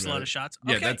he blocks a lot of shots.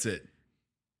 Yeah, okay. that's it.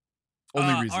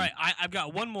 Only reason. All right, I've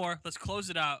got one more. Let's close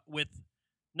it out with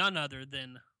none other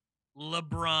than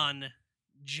LeBron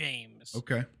James.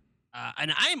 Okay.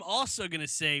 And I'm also going to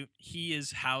say he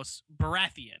is House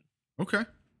Baratheon, Okay.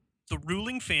 the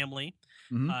ruling family.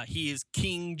 Mhm. He is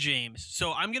King James.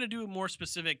 So I'm going to do a more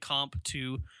specific comp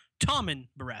to Tommen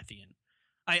Baratheon.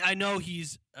 I know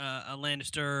he's a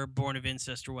Lannister, born of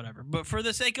incest or whatever, but for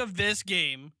the sake of this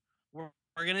game, we're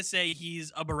going to say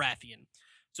he's a Baratheon.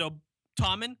 So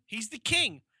Tommen, he's the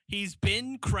king. He's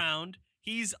been crowned.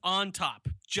 He's on top,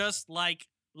 just like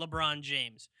LeBron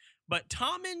James. But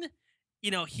Tommen,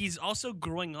 he's also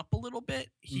growing up a little bit.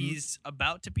 He's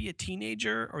about to be a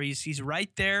teenager, or he's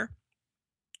right there.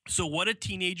 So what do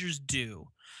teenagers do?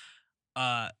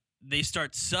 They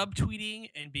start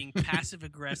subtweeting and being passive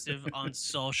aggressive on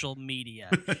social media,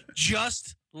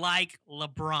 just like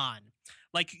LeBron.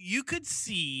 Like, you could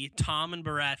see Tommen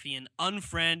Baratheon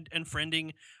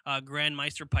unfriending Grand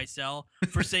Maester Pycelle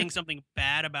for saying something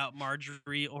bad about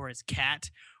Marjorie or his cat,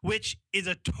 which is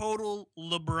a total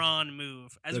LeBron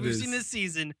move. As we've seen this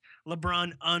season,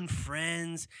 LeBron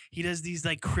unfriends. He does these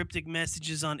like cryptic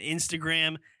messages on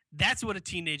Instagram. That's what a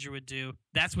teenager would do.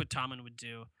 That's what Tommen would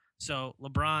do. So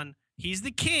LeBron, he's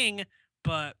the king,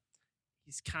 but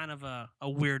he's kind of a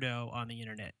weirdo on the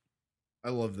internet. I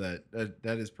love that.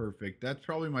 That is perfect. That's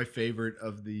probably my favorite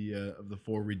of the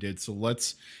four we did. So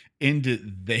let's end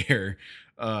it there,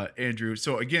 Andrew.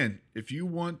 So again, if you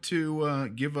want to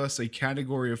give us a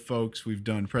category of folks, we've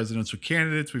done presidential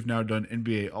candidates. We've now done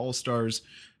NBA All-Stars.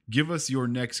 Give us your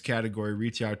next category.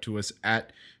 Reach out to us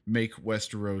at Make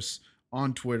Westeros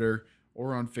on Twitter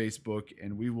or on Facebook,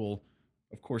 and we will,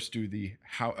 of course, do the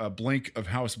blank of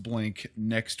House Blank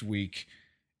next week.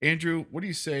 Andrew, what do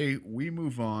you say we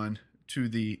move on to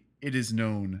the It Is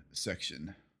Known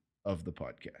section of the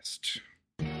podcast?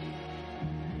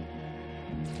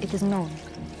 It is known.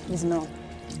 It is known.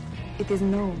 It is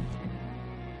known.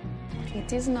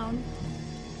 It is known.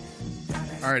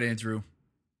 All right, Andrew.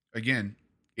 Again,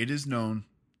 It Is Known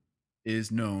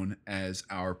is known as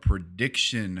our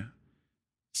prediction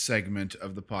segment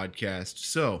of the podcast.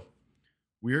 So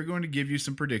we are going to give you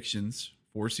some predictions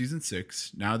for season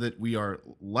 6. Now that we are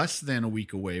less than a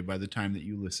week away by the time that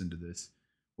you listen to this,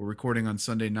 we're recording on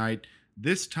Sunday night.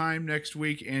 This time next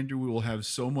week, Andrew, we will have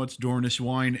so much Dornish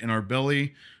wine in our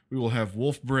belly. We will have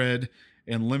wolf bread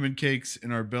and lemon cakes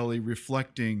in our belly,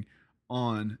 reflecting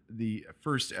on the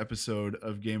first episode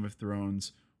of Game of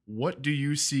Thrones. What do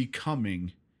you see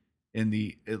coming in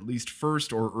the at least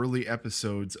first or early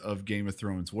episodes of Game of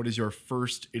Thrones? What is your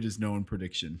first It Is Known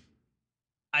prediction?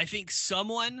 I think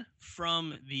someone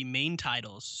from the main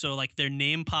titles, so like their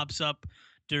name pops up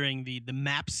during the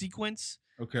map sequence.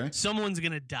 Okay. Someone's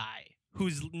going to die.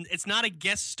 It's not a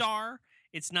guest star.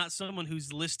 It's not someone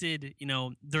who's listed,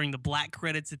 during the black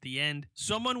credits at the end.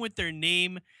 Someone with their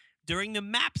name during the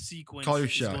map sequence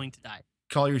is going to die.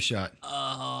 Call your shot.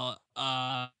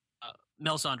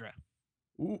 Melisandre.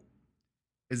 Ooh.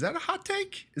 Is that a hot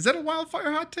take? Is that a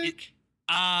wildfire hot take?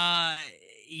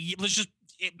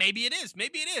 Maybe it is.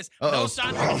 Maybe it is. Uh-oh.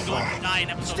 Melisandre is going to die in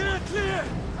episode 1. Clear!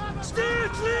 Steer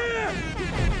clear!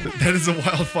 That is a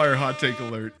wildfire hot take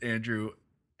alert, Andrew.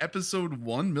 Episode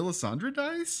 1, Melisandre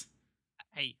dies?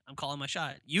 Hey, I'm calling my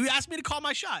shot. You asked me to call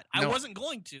my shot. No. I wasn't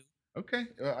going to. Okay.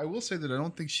 I will say that I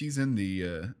don't think she's in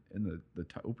the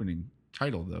opening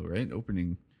title, though, right?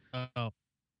 Opening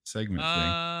segment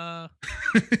thing.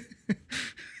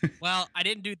 Well, I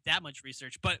didn't do that much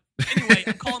research, but anyway,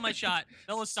 I'm calling my shot.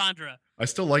 Melisandre. I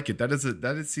still like it.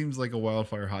 That seems like a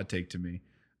wildfire hot take to me.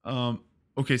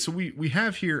 Okay, so we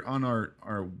have here on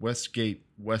our Westgate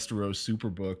Westeros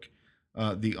Superbook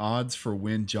the odds for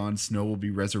when Jon Snow will be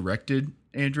resurrected,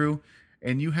 Andrew,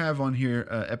 and you have on here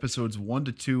episodes 1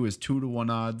 to 2 is 2 to 1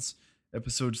 odds,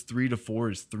 episodes 3 to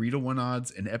 4 is 3 to 1 odds,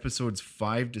 and episodes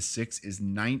 5 to 6 is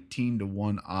 19 to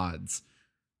 1 odds.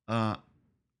 I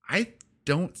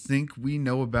don't think we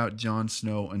know about Jon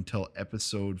Snow until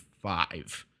episode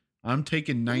 5. I'm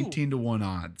taking 19 to 1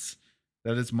 odds.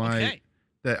 That is my. Okay.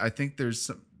 That I think there's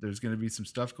going to be some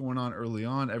stuff going on early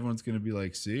on. Everyone's going to be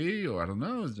like, see, or I don't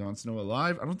know, is Jon Snow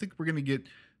alive? I don't think we're going to get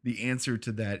the answer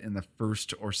to that in the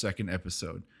first or second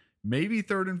episode. Maybe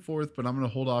third and fourth, but I'm going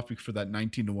to hold off for that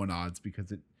 19 to 1 odds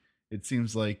because it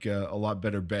seems like a lot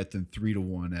better bet than 3 to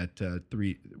 1 at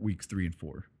weeks 3 and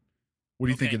 4. What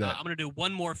do you think of that? I'm going to do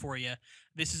one more for you.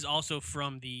 This is also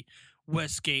from the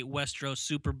Westgate Westeros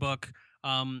Superbook.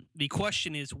 The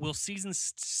question is, will season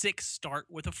 6 start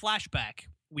with a flashback?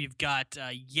 We've got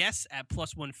yes at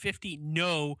plus 150,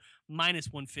 no minus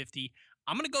 150.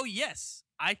 I'm going to go yes.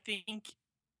 I think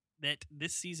that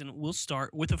this season will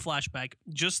start with a flashback,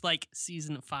 just like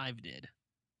season 5 did.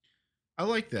 I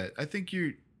like that. I think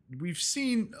we've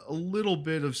seen a little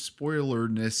bit of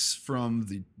spoilerness from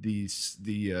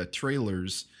the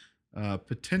trailers,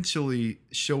 potentially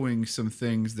showing some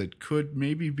things that could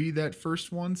maybe be that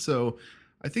first one. So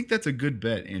I think that's a good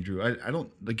bet, Andrew.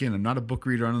 I'm not a book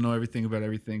reader. I don't know everything about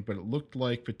everything, but it looked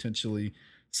like potentially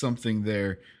something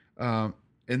there. And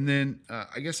then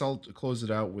I guess I'll close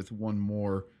it out with one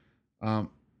more.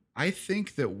 I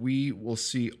think that we will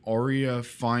see Arya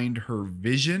find her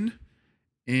vision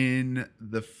in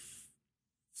the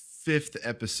fifth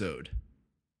episode.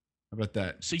 How about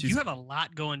that? So you have a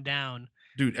lot going down.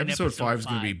 Dude, episode 5 is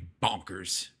going to be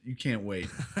bonkers. You can't wait.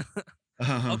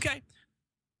 Okay.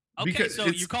 Okay, so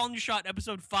you're calling your shot.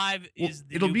 Episode 5 is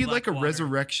the it'll new be like a Blackwater.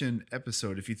 resurrection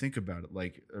episode if you think about it,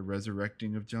 like a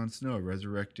resurrecting of Jon Snow, a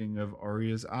resurrecting of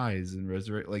Arya's eyes, and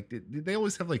they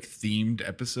always have like themed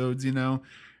episodes, you know.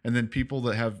 And then people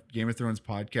that have Game of Thrones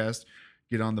podcast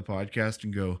get on the podcast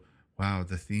and go, "Wow,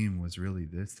 the theme was really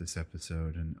this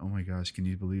episode," and oh my gosh, can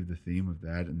you believe the theme of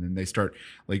that? And then they start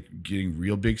like getting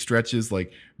real big stretches,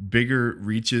 like bigger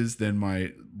reaches than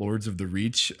my Lords of the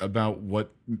Reach about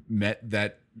what met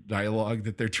that dialogue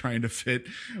that they're trying to fit.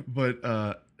 But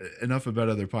enough about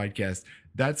other podcasts.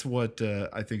 That's what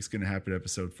I think is going to happen.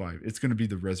 Episode 5. It's going to be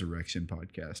the Resurrection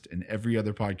podcast, and every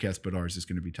other podcast but ours is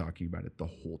going to be talking about it the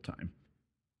whole time.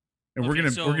 And we're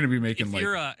gonna be making if like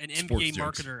you're an NBA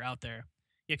jokes. marketer out there.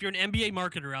 If you're an NBA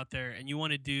marketer out there and you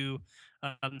want to do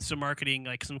some marketing,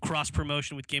 like some cross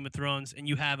promotion with Game of Thrones, and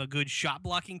you have a good shot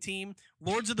blocking team,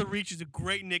 Lords of the Reach is a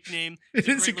great nickname.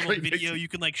 It's a great little video you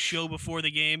can like show before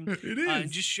the game. It is.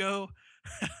 And just show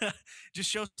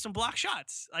some block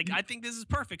shots. Like I think this is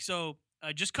perfect. So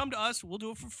just come to us. We'll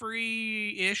do it for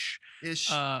free-ish.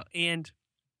 Yeah.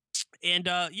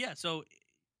 So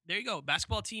there you go.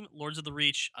 Basketball team, Lords of the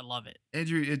Reach. I love it.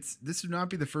 Andrew, this would not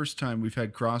be the first time we've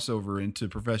had crossover into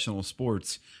professional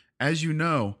sports. As you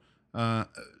know,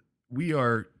 we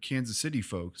are Kansas City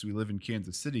folks. We live in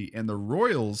Kansas City, and the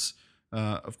Royals,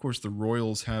 of course, the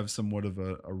Royals have somewhat of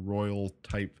a royal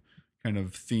type kind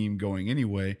of theme going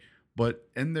anyway. But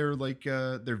in their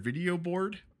their video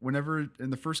board, whenever in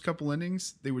the first couple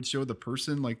innings, they would show the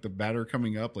person, like the batter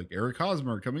coming up, like Eric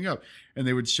Hosmer coming up, and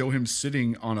they would show him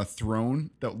sitting on a throne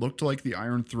that looked like the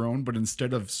Iron Throne, but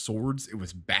instead of swords, it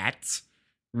was bats.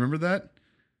 Remember that?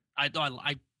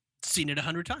 I've seen it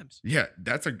 100 times. Yeah,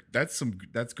 that's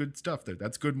good stuff there.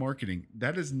 That's good marketing.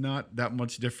 That is not that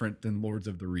much different than Lords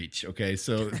of the Reach. Okay,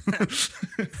 so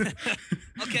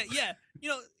okay, yeah,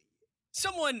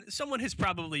 someone has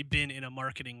probably been in a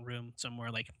marketing room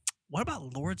somewhere like, what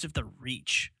about Lords of the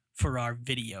Reach for our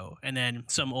video? And then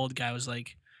some old guy was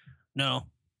like, no.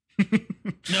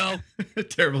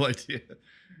 Terrible idea.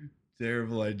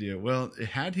 Well,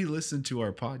 had he listened to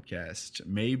our podcast,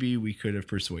 maybe we could have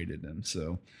persuaded him.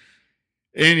 So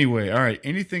anyway, all right.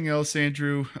 Anything else,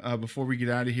 Andrew, before we get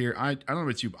out of here? I don't know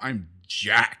about you, but I'm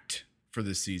jacked for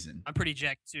this season. I'm pretty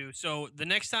jacked too. So the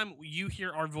next time you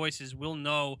hear our voices, we'll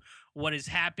know what has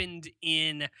happened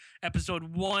in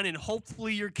episode 1, and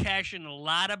hopefully you're cashing a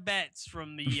lot of bets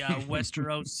from the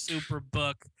Westeros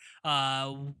Superbook.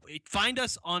 Find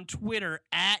us on Twitter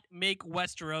at Make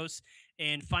Westeros,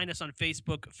 and find us on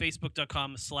Facebook,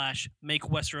 facebook.com/Make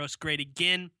Westeros Great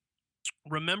Again.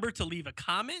 Remember to leave a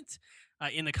comment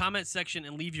in the comment section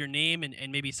and leave your name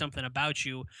and maybe something about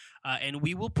you, and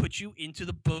we will put you into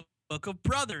the book of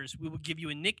Brothers. We will give you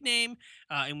a nickname,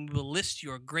 and we will list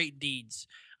your great deeds,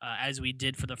 as we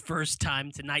did for the first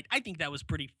time tonight. I think that was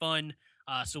pretty fun.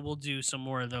 So we'll do some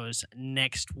more of those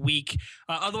next week.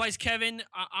 Otherwise, Kevin,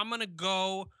 I'm going to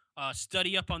go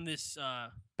study up on this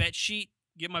bet sheet,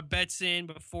 get my bets in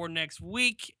before next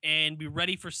week, and be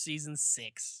ready for season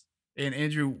 6. And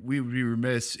Andrew, we would be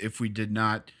remiss if we did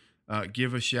not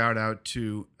give a shout out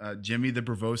to Jimmy the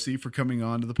Bravosi for coming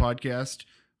on to the podcast.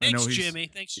 Thanks,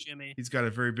 Jimmy. He's got a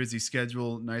very busy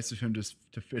schedule. Nice of him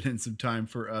to fit in some time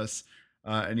for us.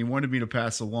 And he wanted me to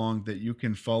pass along that you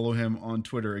can follow him on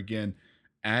Twitter again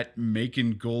at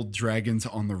Making Gold Dragons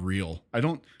on the Reel.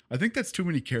 I think that's too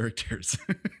many characters.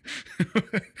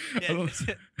 His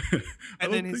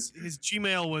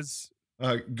Gmail was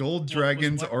Gold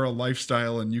Dragons are a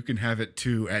lifestyle, and you can have it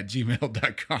too at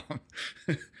gmail.com.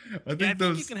 I think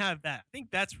you can have that. I think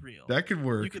that's real. That could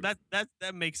work. That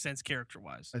makes sense character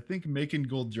wise. I think Making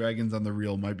Gold Dragons on the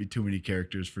Reel might be too many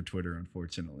characters for Twitter,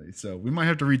 unfortunately. So we might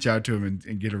have to reach out to him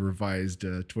and get a revised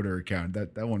Twitter account.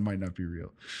 That one might not be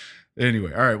real.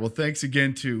 Anyway, all right. Well, thanks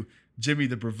again to Jimmy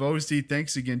the Bravosi.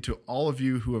 Thanks again to all of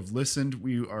you who have listened.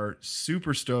 We are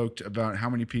super stoked about how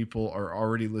many people are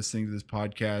already listening to this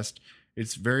podcast.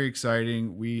 It's very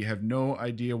exciting. We have no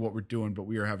idea what we're doing, but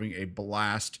we are having a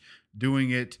blast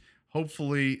doing it.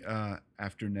 hopefully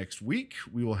after next week,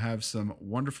 we will have some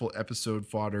wonderful episode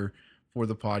fodder for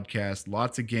the podcast.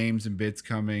 Lots of games and bits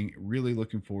coming. Really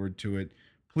looking forward to it.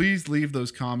 Please leave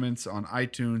those comments on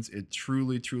iTunes. It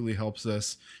truly, truly helps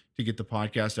us to get the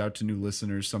podcast out to new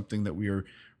listeners, something that we are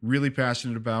really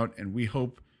passionate about. And we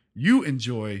hope you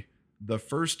enjoy the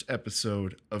first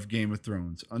episode of Game of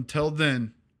Thrones. Until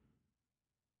then,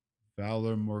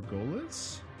 Valar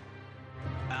Morghulis?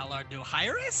 Valar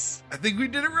Dohaeris? I think we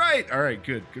did it right. All right,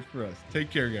 good. Good for us. Take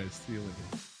care, guys. See you later.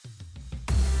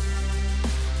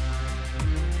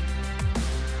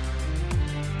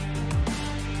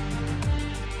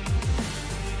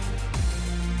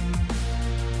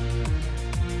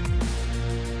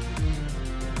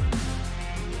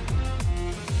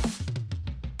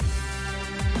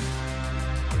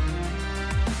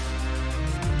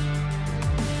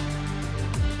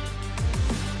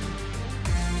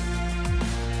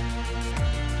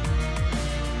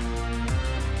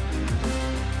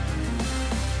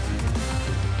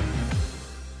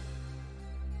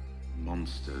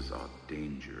 Monsters are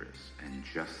dangerous, and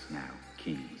just now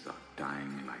kings are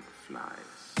dying like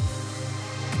flies.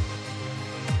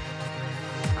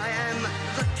 I am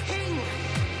the king!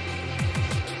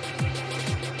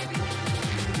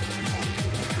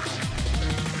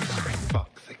 Fuck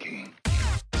the king.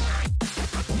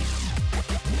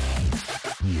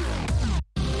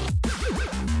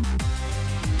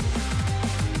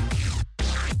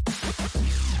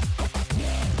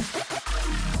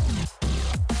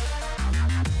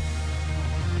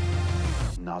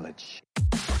 Knowledge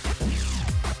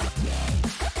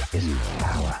is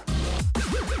power.